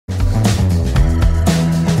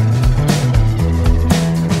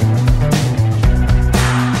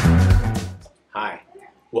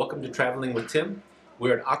Welcome to Traveling with Tim.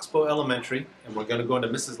 We're at Oxbow Elementary and we're going to go into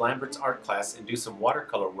Mrs. Lambert's art class and do some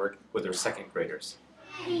watercolor work with her second graders.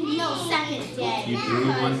 No, second day. You drew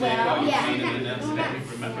one day while you Yeah. painted it today?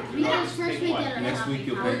 Remember. Next week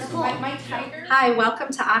you'll paint some. Hi, welcome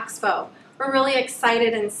to Oxbow. We're really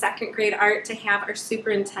excited in second grade art to have our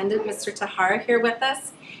superintendent, Mr. Tahara, here with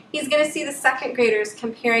us. He's going to see the second graders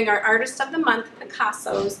comparing our Artist of the Month,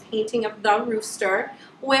 Picasso's painting of the rooster,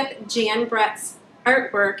 with Jan Brett's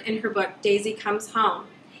artwork in her book, Daisy Comes Home.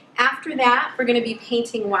 After that, we're going to be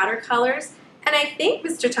painting watercolors, and I think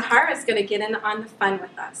Mr. Tahara is going to get in on the fun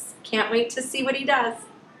with us. Can't wait to see what he does.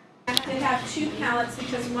 I have to have two palettes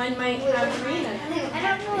because one might have green in it.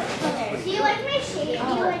 I don't know what color. Do you like my shade? Do you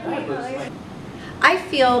like my color? I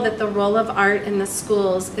feel that the role of art in the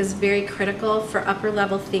schools is very critical for upper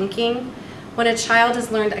level thinking. When a child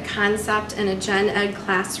has learned a concept in a gen ed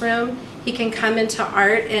classroom, he can come into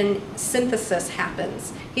art and synthesis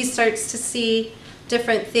happens. He starts to see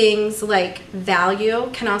different things like value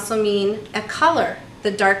can also mean a color,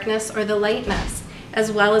 the darkness or the lightness,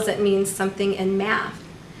 as well as it means something in math.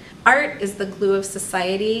 Art is the glue of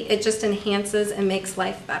society. It just enhances and makes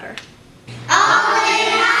life better. Oh,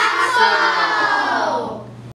 yeah.